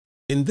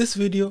In this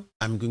video,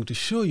 I'm going to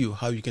show you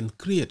how you can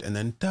create an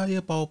entire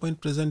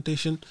PowerPoint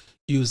presentation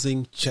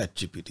using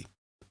ChatGPT.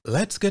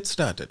 Let's get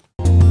started.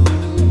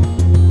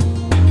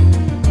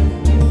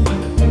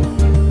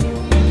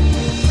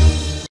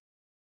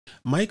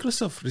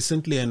 Microsoft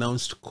recently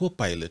announced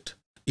Copilot,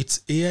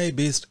 its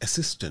AI-based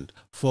assistant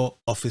for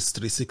Office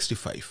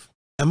 365.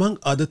 Among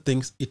other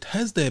things, it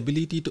has the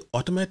ability to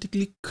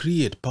automatically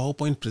create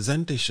PowerPoint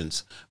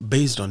presentations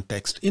based on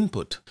text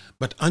input.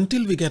 But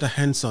until we get our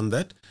hands on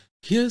that,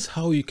 here's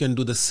how you can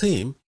do the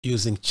same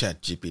using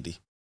ChatGPT.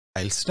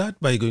 I'll start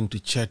by going to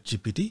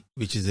ChatGPT,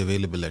 which is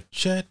available at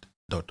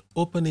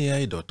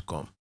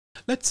chat.openai.com.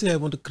 Let's say I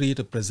want to create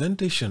a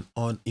presentation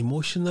on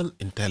emotional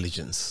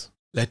intelligence.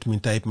 Let me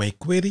type my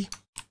query.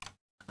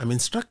 I'm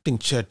instructing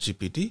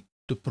ChatGPT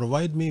to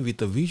provide me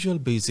with a Visual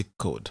Basic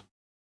code.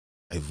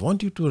 I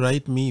want you to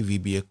write me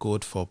VBA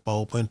code for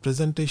PowerPoint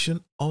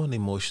presentation on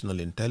emotional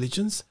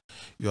intelligence.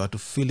 You have to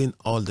fill in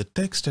all the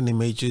text and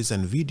images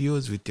and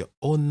videos with your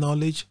own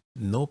knowledge,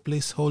 no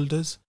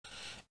placeholders.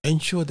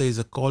 Ensure there is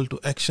a call to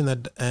action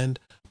at the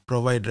end.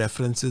 Provide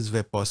references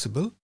where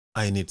possible.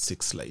 I need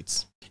 6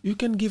 slides. You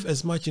can give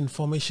as much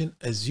information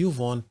as you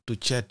want to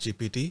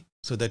ChatGPT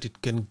so that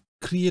it can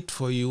create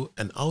for you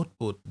an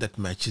output that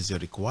matches your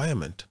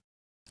requirement.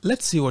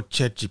 Let's see what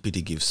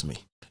ChatGPT gives me.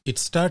 It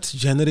starts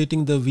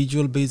generating the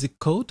Visual Basic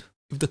code.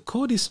 If the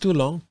code is too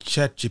long,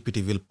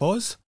 ChatGPT will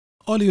pause.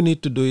 All you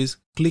need to do is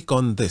click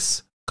on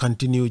this,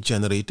 continue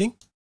generating.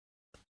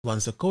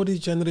 Once the code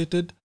is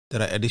generated,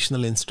 there are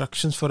additional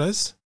instructions for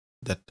us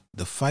that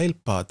the file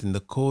path in the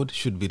code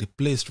should be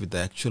replaced with the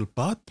actual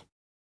path.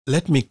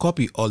 Let me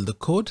copy all the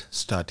code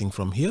starting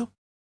from here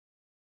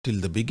till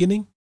the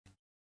beginning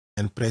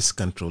and press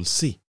Ctrl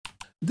C.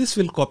 This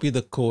will copy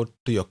the code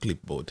to your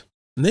clipboard.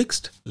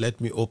 Next, let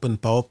me open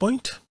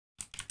PowerPoint.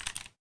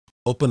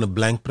 Open a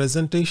blank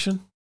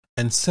presentation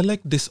and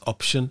select this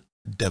option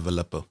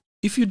Developer.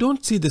 If you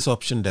don't see this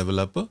option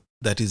Developer,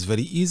 that is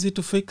very easy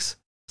to fix.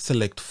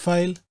 Select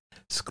File,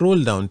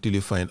 scroll down till you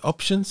find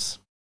Options,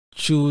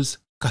 choose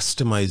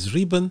Customize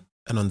Ribbon,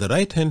 and on the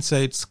right hand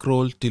side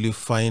scroll till you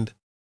find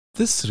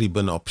this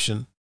ribbon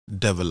option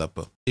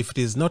Developer. If it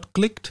is not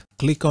clicked,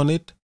 click on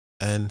it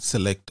and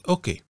select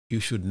OK. You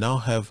should now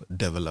have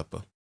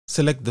Developer.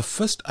 Select the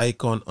first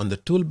icon on the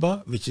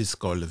toolbar, which is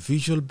called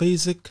Visual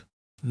Basic.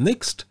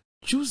 Next,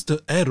 choose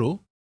the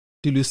arrow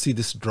till you see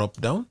this drop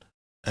down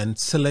and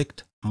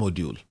select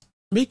Module.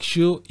 Make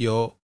sure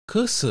your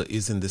cursor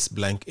is in this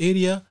blank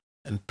area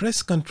and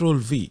press Ctrl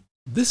V.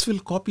 This will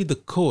copy the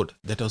code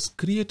that was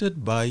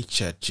created by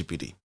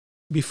ChatGPT.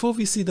 Before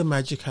we see the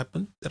magic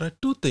happen, there are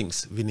 2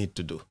 things we need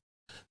to do.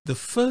 The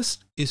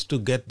first is to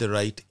get the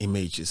right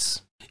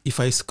images. If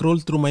I scroll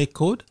through my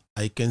code,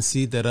 I can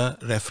see there are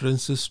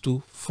references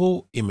to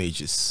 4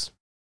 images.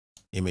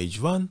 Image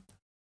 1,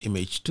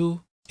 Image 2,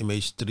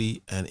 Image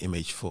 3 and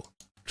Image 4.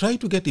 Try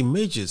to get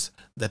images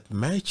that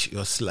match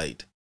your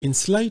slide. In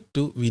slide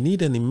 2, we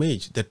need an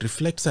image that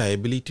reflects our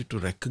ability to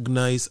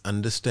recognize,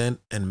 understand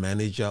and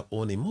manage our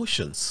own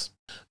emotions.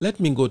 Let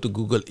me go to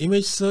Google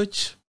Image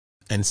Search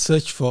and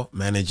search for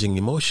Managing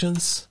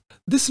Emotions.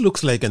 This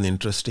looks like an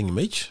interesting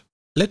image.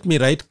 Let me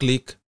right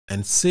click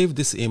and save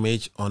this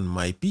image on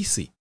my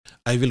PC.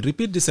 I will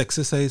repeat this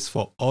exercise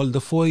for all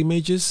the 4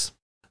 images.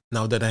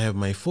 Now that I have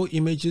my 4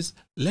 images,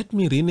 let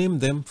me rename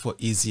them for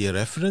easier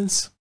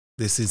reference.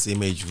 This is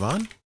Image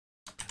 1,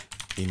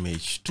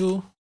 Image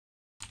 2,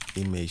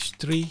 Image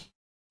 3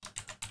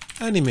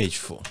 and Image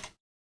 4.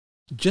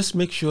 Just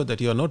make sure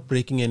that you are not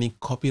breaking any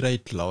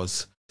copyright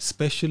laws,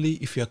 especially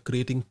if you are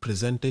creating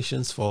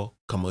presentations for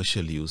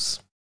commercial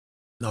use.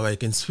 Now I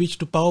can switch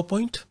to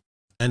PowerPoint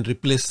and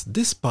replace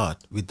this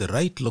part with the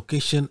right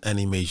location and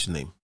image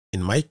name.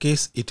 In my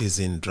case, it is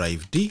in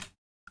Drive D.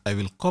 I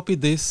will copy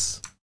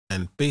this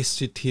and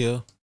paste it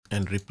here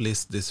and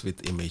replace this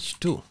with Image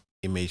 2,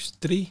 Image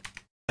 3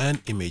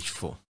 and Image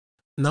 4.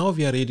 Now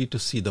we are ready to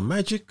see the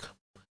magic.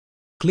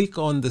 Click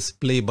on this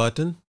play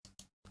button,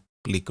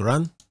 click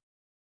Run,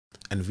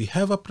 and we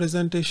have a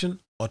presentation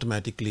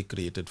automatically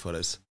created for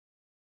us.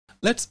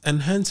 Let's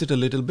enhance it a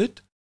little bit.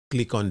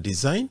 Click on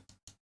Design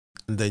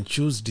and then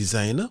choose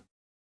Designer.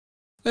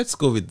 Let's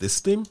go with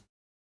this theme.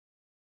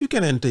 You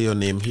can enter your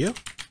name here.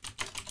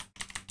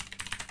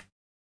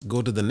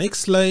 Go to the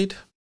next slide.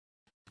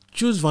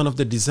 Choose one of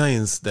the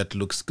designs that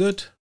looks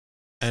good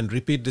and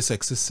repeat this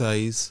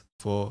exercise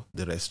for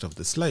the rest of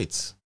the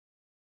slides.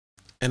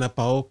 And our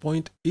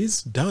PowerPoint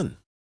is done.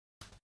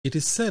 It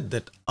is said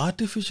that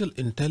artificial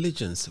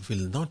intelligence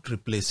will not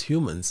replace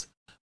humans,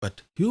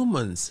 but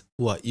humans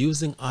who are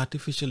using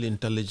artificial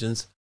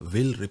intelligence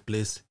will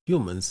replace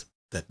humans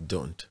that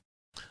don't.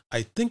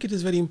 I think it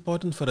is very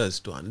important for us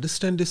to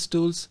understand these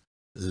tools,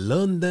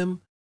 learn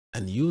them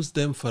and use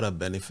them for our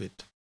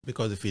benefit.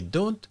 Because if we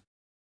don't,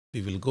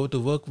 we will go to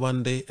work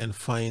one day and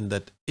find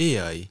that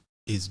AI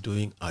is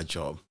doing our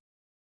job.